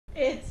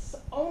It's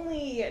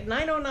only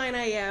 9:09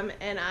 a.m.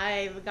 and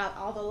I've got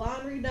all the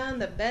laundry done,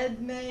 the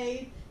bed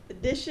made, the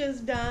dishes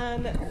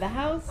done, the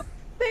house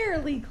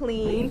fairly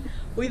clean.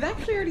 We've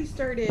actually already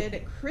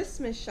started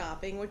Christmas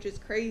shopping, which is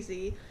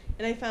crazy.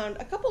 And I found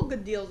a couple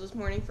good deals this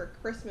morning for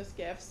Christmas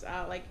gifts,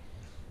 like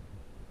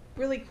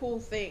really cool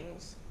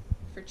things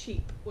for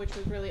cheap, which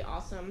was really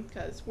awesome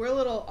because we're a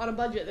little on a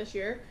budget this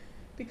year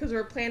because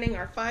we're planning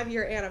our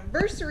 5-year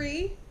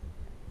anniversary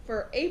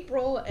for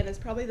April, and it's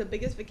probably the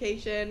biggest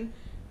vacation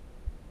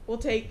we'll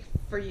take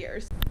for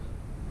years.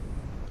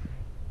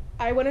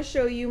 I want to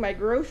show you my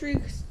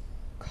grocery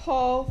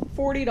haul,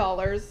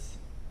 $40.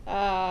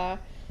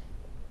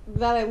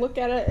 That I look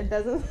at it, it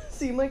doesn't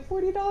seem like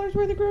 $40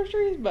 worth of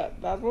groceries,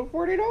 but that's what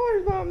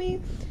 $40 bought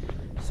me.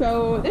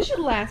 So this should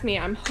last me,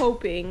 I'm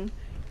hoping,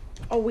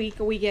 a week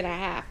and a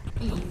half.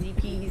 Easy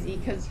peasy.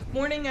 Because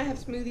morning I have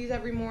smoothies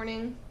every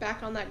morning.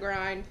 Back on that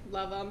grind.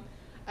 Love them.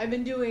 I've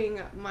been doing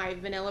my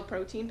vanilla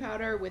protein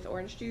powder with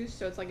orange juice,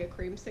 so it's like a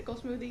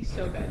creamsicle smoothie.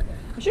 So good.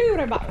 I'll show you what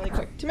I bought really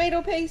quick.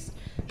 Tomato paste,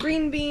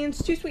 green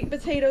beans, 2 sweet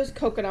potatoes,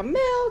 coconut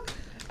milk,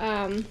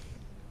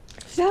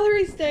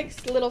 celery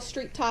sticks, little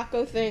street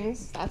taco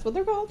things. That's what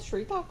they're called,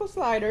 street taco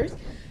sliders.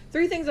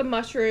 3 things of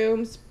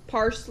mushrooms,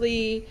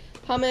 parsley,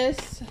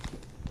 hummus,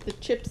 the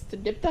chips to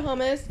dip the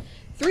hummus,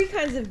 3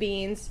 kinds of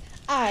beans.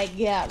 I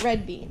got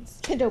red beans,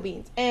 pinto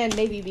beans, and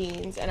navy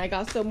beans, and I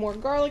got some more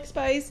garlic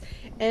spice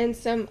and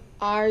some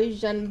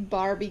Asian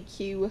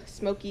barbecue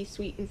smoky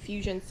sweet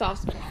infusion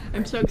sauce.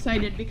 I'm so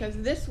excited because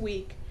this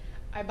week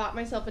I bought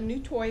myself a new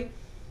toy.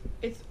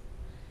 It's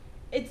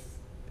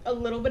a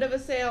little bit of a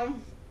sale.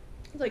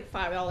 It's like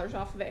 $5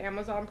 off of the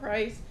Amazon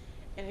price,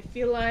 and I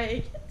feel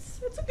like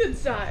it's a good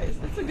size.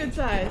 It's a good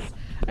size.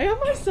 I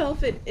got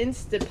myself an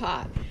Instant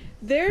Pot.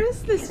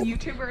 There's this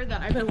YouTuber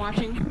that I've been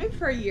watching maybe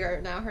for a year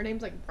now. Her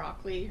name's like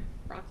Broccoli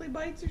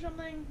Bites or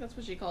something. That's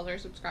what she calls her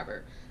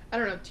subscriber. I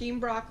don't know, Team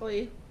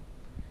Broccoli.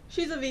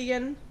 She's a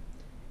vegan,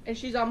 and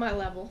she's on my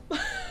level.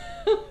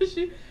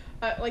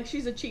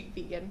 She's a cheap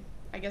vegan,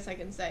 I guess I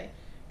can say.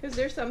 Because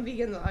there's some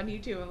vegans on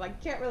YouTube, I'm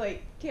like,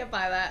 can't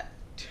buy that.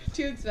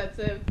 Too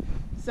expensive.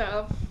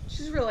 So,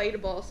 she's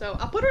relatable. So,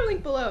 I'll put her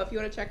link below if you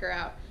want to check her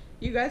out.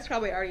 You guys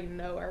probably already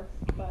know her,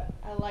 but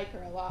I like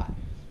her a lot.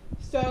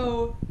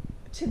 So,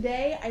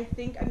 today, I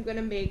think I'm going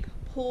to make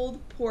pulled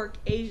pork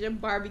Asian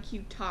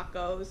barbecue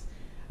tacos.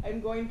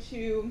 I'm going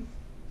to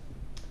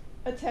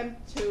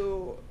attempt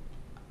to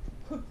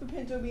cook the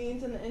pinto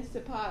beans in the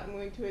Instant Pot. I'm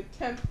going to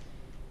attempt,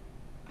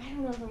 I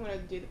don't know if I'm going to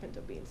do the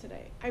pinto beans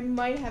today. I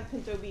might have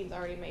pinto beans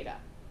already made up.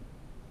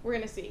 We're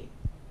going to see.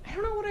 I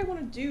don't know what I want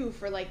to do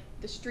for like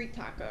the street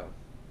taco.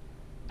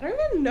 I don't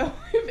even know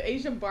if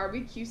Asian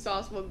barbecue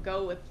sauce will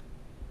go with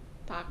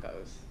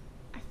tacos.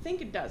 I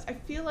think it does. I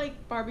feel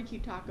like barbecue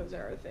tacos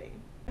are a thing.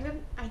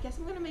 I guess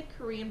I'm gonna make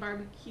Korean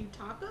barbecue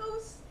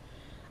tacos.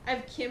 I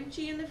have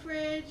kimchi in the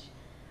fridge.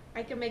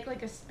 I can make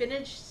like a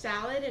spinach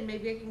salad, and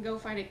maybe I can go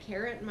find a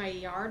carrot in my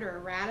yard or a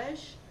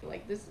radish.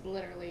 Like, this is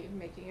literally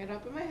making it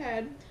up in my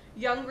head.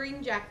 Young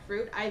green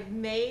jackfruit. I've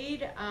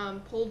made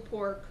pulled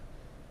pork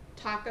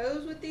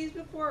tacos with these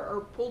before,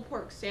 or pulled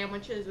pork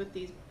sandwiches with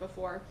these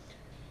before.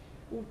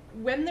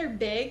 When they're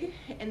big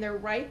and they're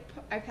ripe,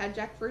 I've had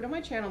jackfruit on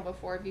my channel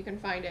before, if you can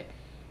find it.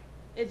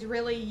 It's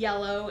really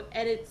yellow,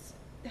 and it's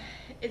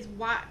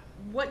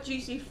what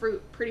juicy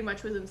fruit pretty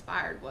much was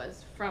inspired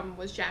was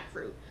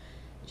jackfruit.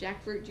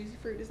 Jackfruit, juicy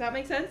fruit, does that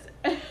make sense?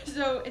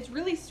 So it's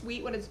really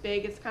sweet when it's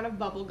big. It's kind of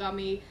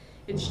bubblegummy,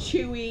 it's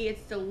chewy,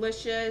 it's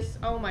delicious,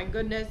 oh my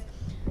goodness.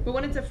 But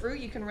when it's a fruit,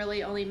 you can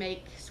really only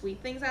make sweet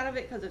things out of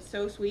it because it's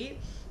so sweet.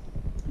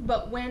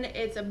 But when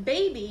it's a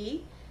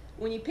baby,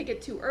 when you pick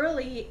it too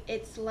early,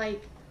 it's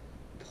like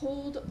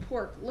pulled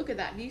pork. Look at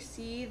that. Do you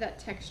see that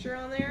texture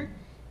on there?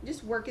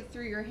 Just work it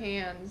through your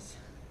hands.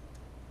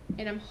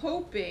 And I'm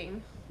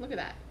hoping, look at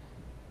that.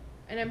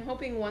 And I'm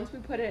hoping once we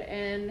put it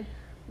in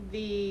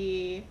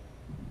the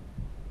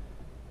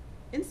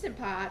Instant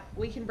Pot,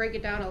 we can break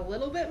it down a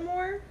little bit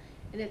more,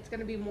 and it's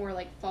gonna be more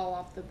like fall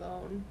off the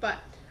bone. But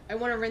I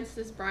wanna rinse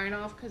this brine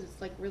off because it's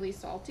like really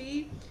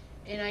salty,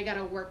 and I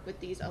gotta work with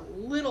these a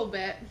little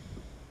bit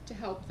to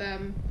help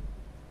them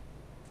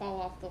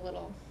fall off the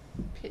little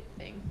pit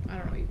thing. I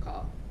don't know what you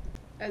call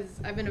it.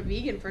 As I've been a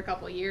vegan for a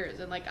couple of years,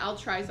 and like I'll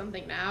try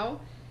something now,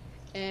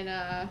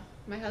 and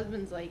my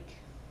husband's like,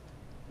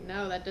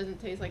 no, that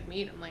doesn't taste like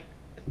meat. I'm like,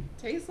 it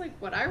tastes like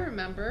what I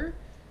remember.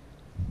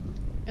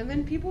 And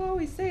then people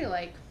always say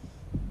like,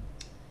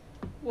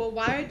 well,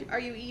 why are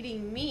you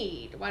eating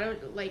meat? Why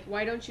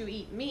don't you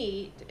eat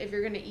meat if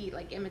you're gonna eat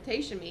like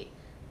imitation meat?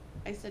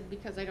 I said,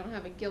 because I don't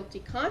have a guilty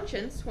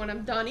conscience when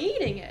I'm done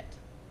eating it.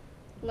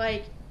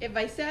 Like, if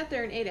I sat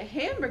there and ate a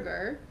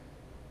hamburger,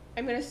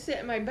 I'm gonna sit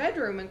in my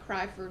bedroom and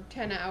cry for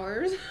 10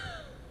 hours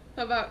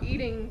about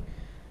eating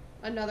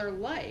another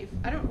life.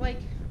 I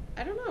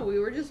don't know, we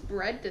were just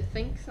bred to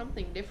think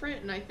something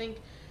different, and I think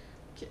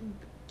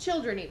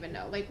children even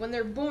know. Like, when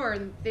they're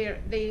born, they're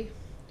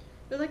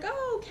like,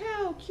 oh,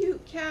 cow,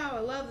 cute cow, I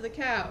love the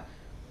cow.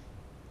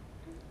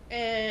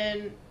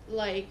 And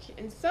like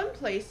in some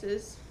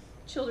places,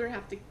 children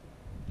have to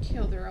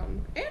kill their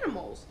own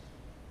animals.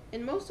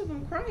 And most of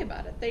them cry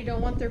about it. They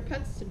don't want their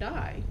pets to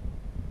die.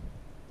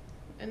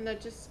 And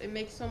that just, it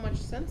makes so much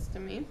sense to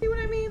me. See what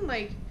I mean?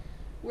 Like,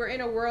 we're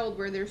in a world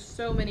where there's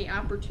so many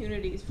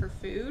opportunities for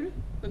food.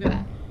 Look at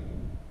that.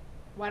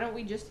 Why don't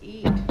we just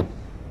eat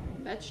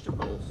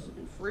vegetables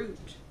and fruit,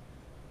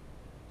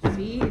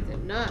 seeds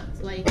and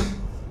nuts? Like,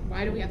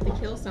 why do we have to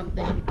kill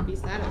something to be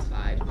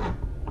satisfied?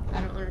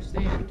 I don't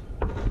understand.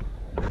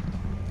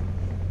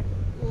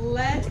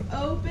 Let's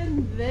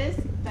open this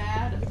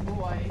bad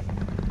boy.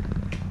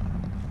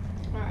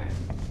 Alright.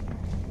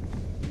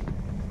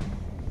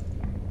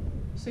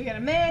 So you got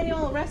a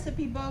manual, a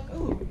recipe book,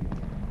 ooh,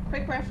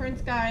 quick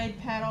reference guide,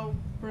 paddle,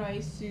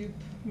 rice, soup,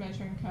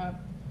 measuring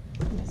cup,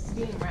 and a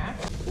steam rack.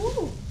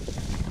 Ooh.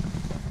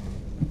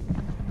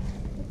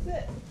 That's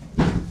it.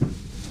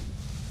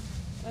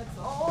 That's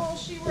all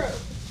she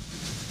wrote.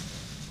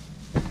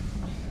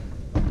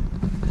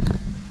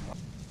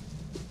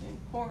 And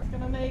we're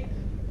gonna make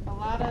a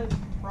lot of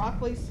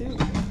broccoli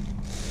soup and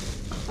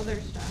other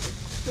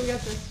stuff. So we got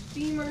the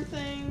steamer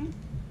thing.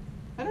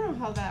 I don't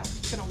know how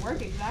that's gonna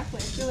work exactly.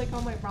 I feel like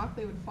all my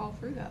broccoli would fall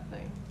through that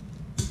thing.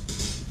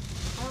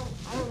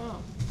 I don't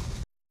know.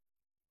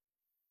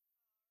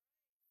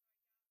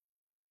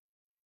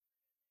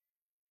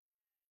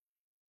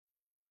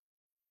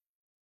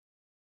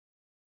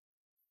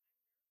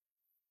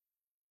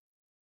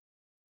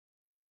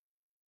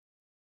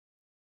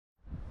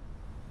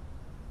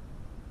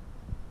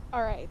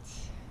 All right.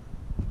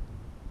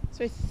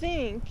 So I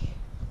think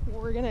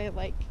we're gonna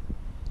like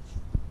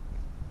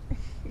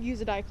use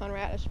a daikon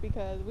radish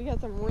because we got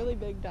some really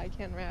big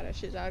daikon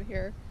radishes out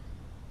here.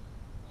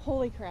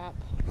 Holy crap.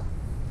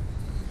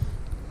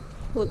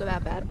 Look at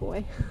that bad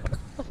boy.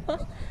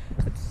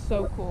 It's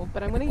so cool.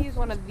 But I'm gonna use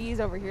one of these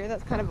over here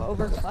that's kind of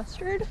over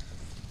clustered.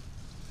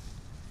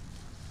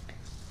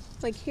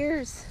 Like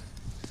here's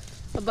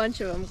a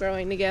bunch of them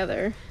growing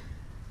together.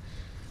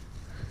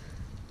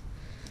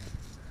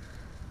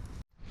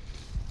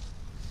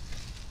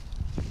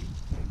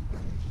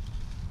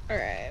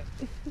 Alright,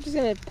 I'm just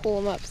gonna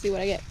pull them up, see what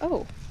I get.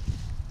 Oh,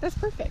 that's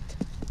perfect.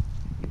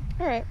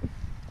 Alright.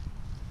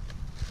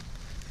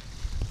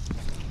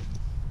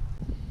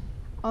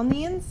 On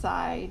the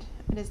inside,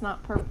 it is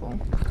not purple.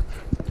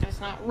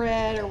 It's not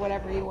red or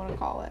whatever you want to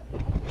call it.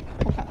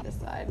 We'll cut this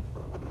side.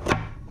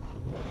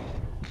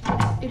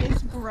 It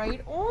is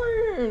bright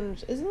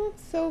orange. Isn't that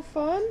so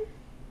fun?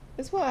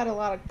 This will add a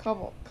lot of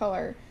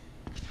color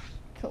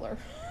to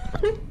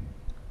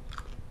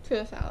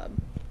the salad.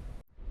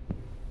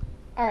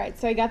 Alright,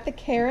 so I got the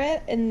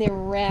carrot and the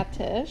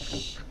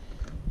radish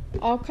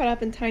all cut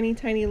up in tiny,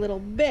 tiny little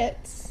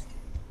bits.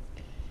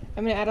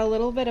 I'm going to add a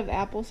little bit of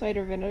apple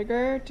cider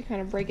vinegar to kind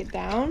of break it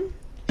down.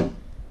 I'm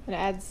going to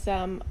add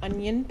some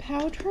onion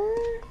powder,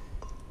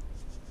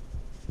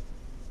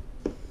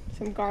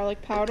 some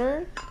garlic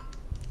powder.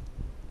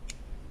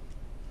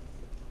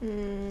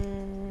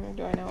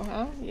 Do I know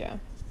how? Yeah.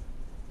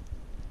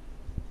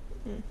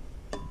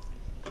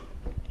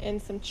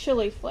 And some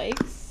chili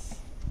flakes.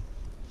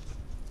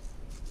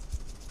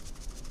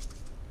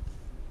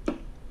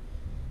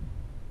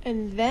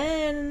 And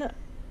then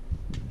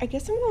I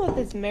guess I'm gonna let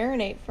this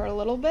marinate for a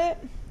little bit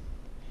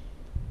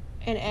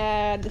and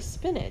add the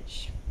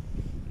spinach.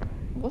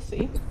 We'll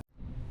see.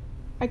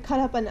 I cut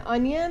up an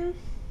onion.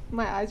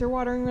 My eyes are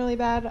watering really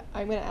bad.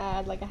 I'm gonna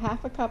add like a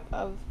half a cup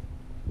of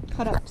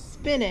cut up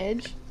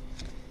spinach.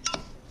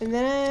 And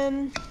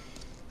then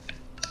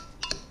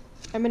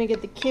I'm gonna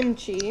get the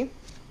kimchi.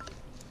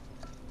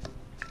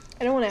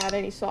 I don't want to add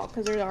any salt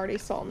because there's already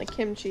salt in the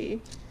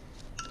kimchi.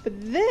 But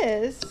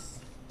this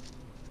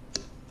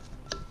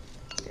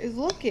is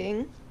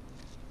looking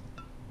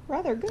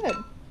rather good.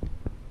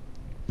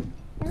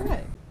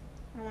 Alright.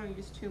 I don't want to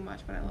use too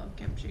much, but I love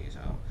kimchi,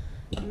 so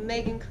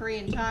making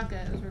Korean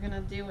tacos, we're gonna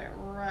do it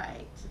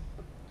right.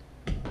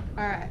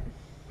 Alright.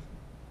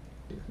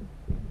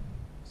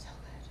 So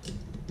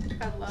good.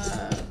 I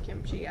love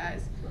kimchi,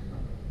 guys.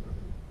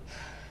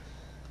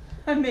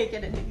 I'm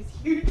making it in these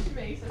huge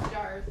mason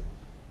jars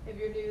if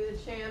you're new to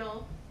the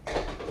channel.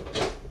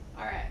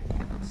 Alright.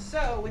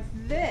 So with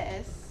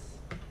this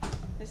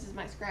is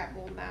my scrap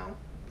bowl now.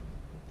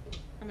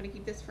 I'm going to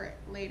keep this for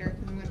later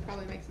because I'm going to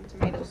probably make some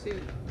tomato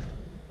soup.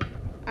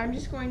 I'm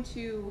just going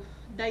to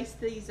dice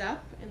these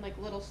up in like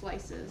little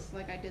slices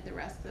like I did the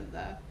rest of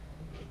the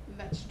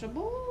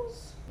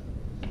vegetables.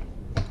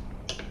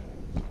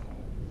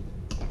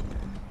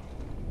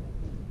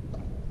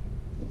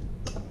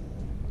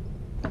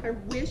 I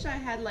wish I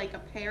had like a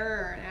pear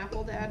or an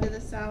apple to add to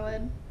the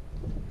salad,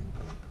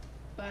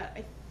 but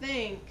I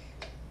think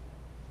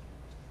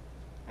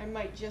I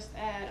might just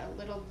add a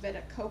little bit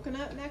of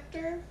coconut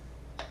nectar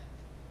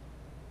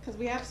because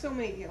we have so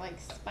many like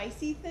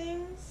spicy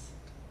things.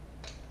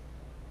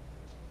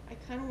 I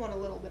kind of want a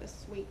little bit of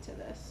sweet to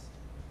this.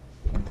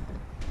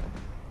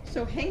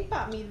 So Hank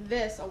bought me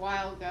this a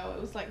while ago.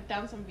 It was like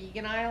down some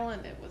vegan aisle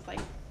and it was like,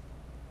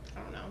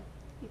 I don't know,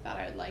 he thought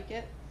I would like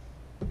it.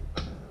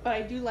 But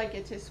I do like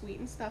it to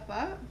sweeten stuff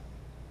up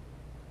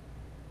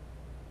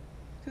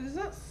because it's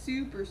not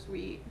super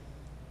sweet.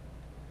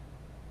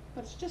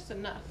 but it's just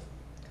enough.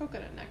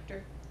 Coconut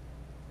nectar.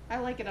 I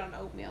like it on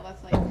oatmeal.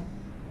 That's like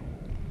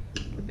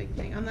the big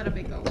thing. I'm not a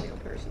big oatmeal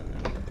person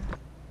though.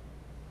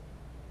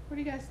 What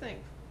do you guys think?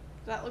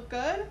 Does that look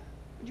good?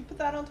 Would you put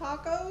that on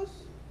tacos?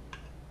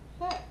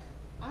 Heck,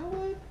 I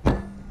would.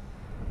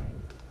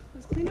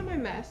 Let's clean up my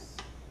mess.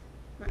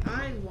 My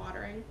eye's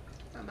watering.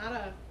 I'm not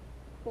a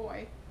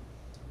boy.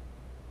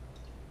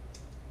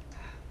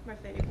 My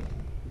fave.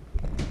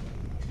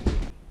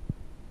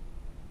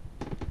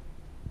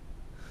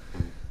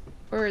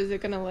 Or is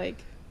it gonna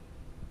like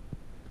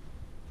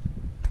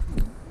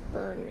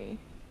burn me?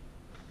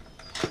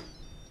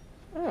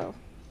 Oh.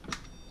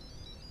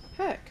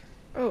 Heck.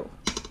 Oh.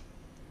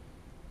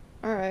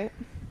 Alright.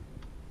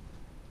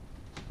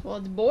 Well,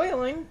 it's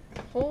boiling.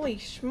 Holy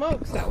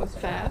smokes, that was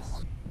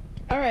fast.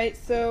 Alright,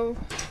 so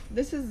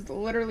this has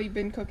literally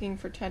been cooking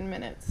for 10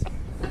 minutes.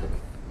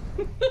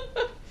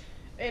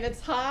 And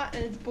it's hot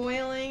and it's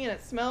boiling and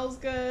it smells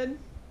good.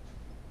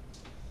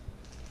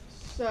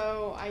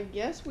 So I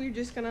guess we're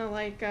just gonna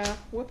like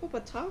whip up a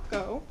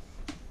taco.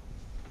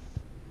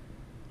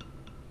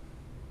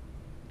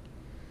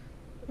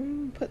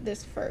 Put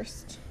this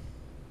first.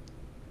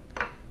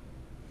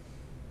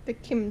 The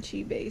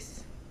kimchi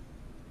base.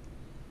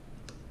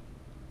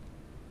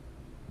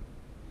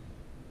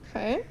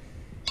 Okay.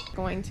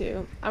 I'm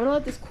gonna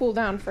let this cool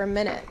down for a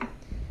minute,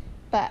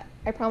 but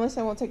I promise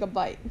I won't take a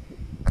bite.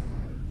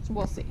 So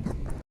we'll see.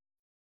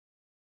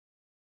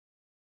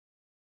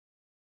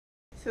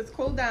 So it's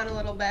cooled down a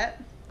little bit.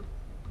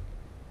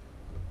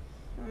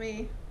 Let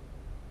me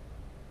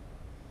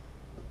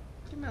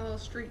get my little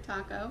street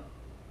taco.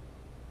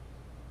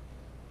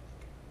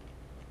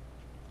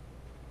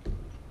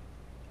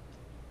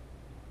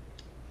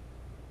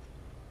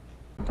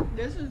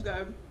 This is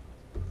good.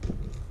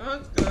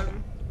 That's good.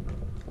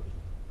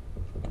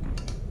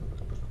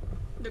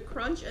 The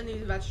crunch in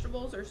these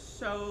vegetables are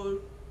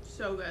so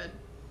good.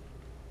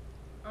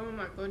 Oh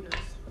my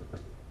goodness.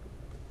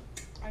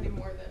 I need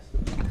more of this.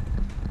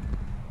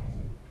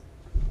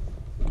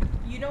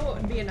 You know what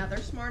would be another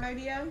smart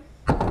idea?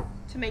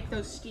 To make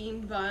those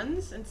steamed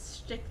buns and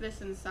stick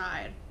this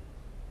inside.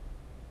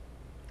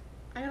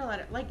 I gotta let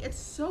it, like, it's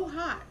so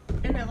hot.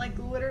 And it like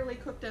literally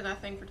cooked in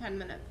that thing for 10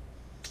 minutes.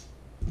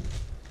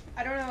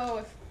 I don't know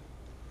if,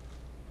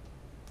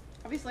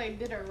 obviously I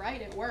did it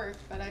right, it worked,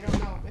 but I don't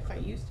know if I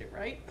used it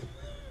right.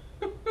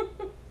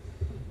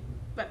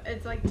 But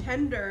it's like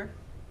tender,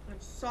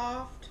 it's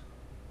soft,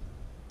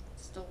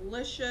 it's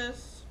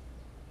delicious.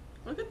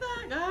 Look at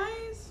that,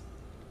 guys.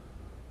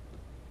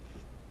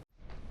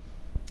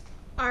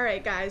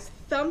 Alright guys,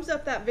 thumbs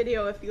up that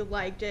video if you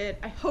liked it.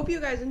 I hope you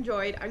guys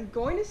enjoyed. I'm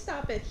going to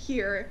stop it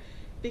here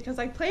because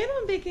I plan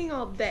on baking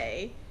all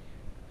day.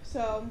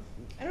 So,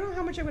 I don't know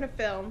how much I'm going to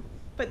film,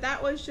 but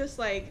that was just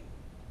like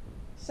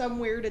some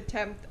weird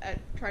attempt at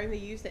trying to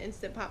use the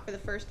Instant Pot for the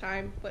first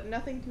time, but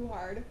nothing too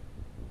hard.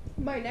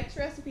 My next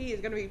recipe is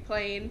going to be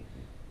plain.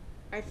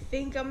 I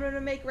think I'm going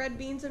to make red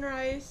beans and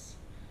rice,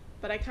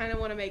 but I kind of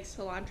want to make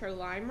cilantro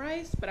lime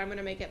rice, but I'm going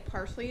to make it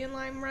parsley and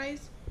lime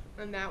rice,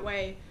 and that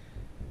way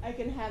I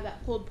can have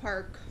that pulled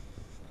pork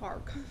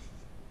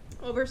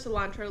over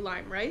cilantro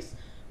lime rice,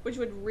 which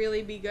would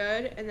really be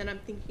good. And then I'm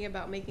thinking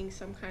about making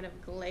some kind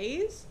of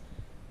glaze.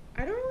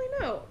 I don't really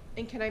know.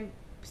 And can I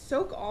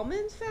soak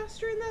almonds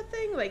faster in that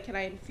thing? Like, can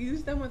I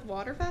infuse them with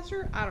water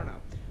faster? I don't know.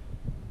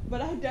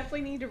 But I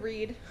definitely need to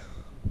read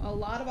a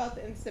lot about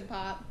the Instant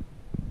Pot.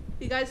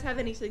 If you guys have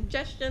any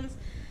suggestions,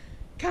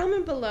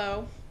 comment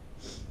below.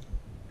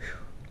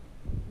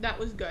 That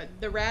was good.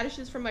 The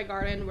radishes from my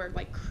garden were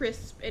like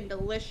crisp and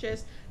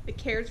delicious. The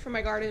carrots from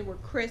my garden were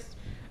crisp.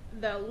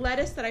 The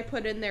lettuce that I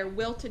put in there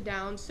wilted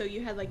down, so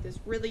you had like this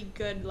really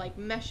good like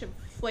mesh of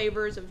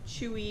flavors of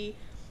chewy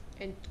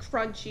and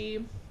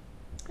crunchy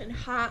and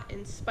hot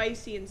and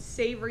spicy and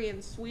savory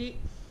and sweet.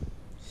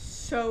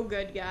 So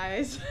good,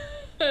 guys.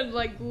 And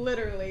like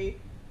literally,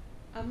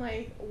 I'm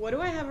like, what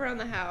do I have around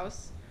the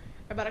house?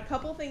 I bought a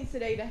couple things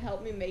today to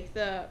help me make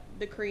the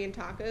Korean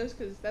tacos,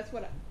 because that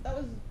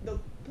was the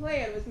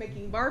plan, was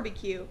making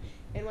barbecue.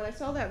 And when I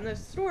saw that in the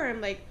store,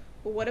 I'm like,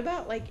 well, what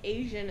about like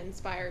Asian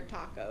inspired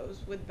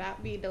tacos? Would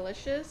that be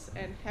delicious?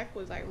 And heck,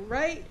 was I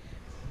right?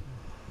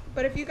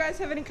 But if you guys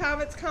have any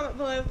comments, comment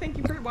below. Thank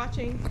you for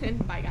watching,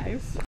 and bye guys.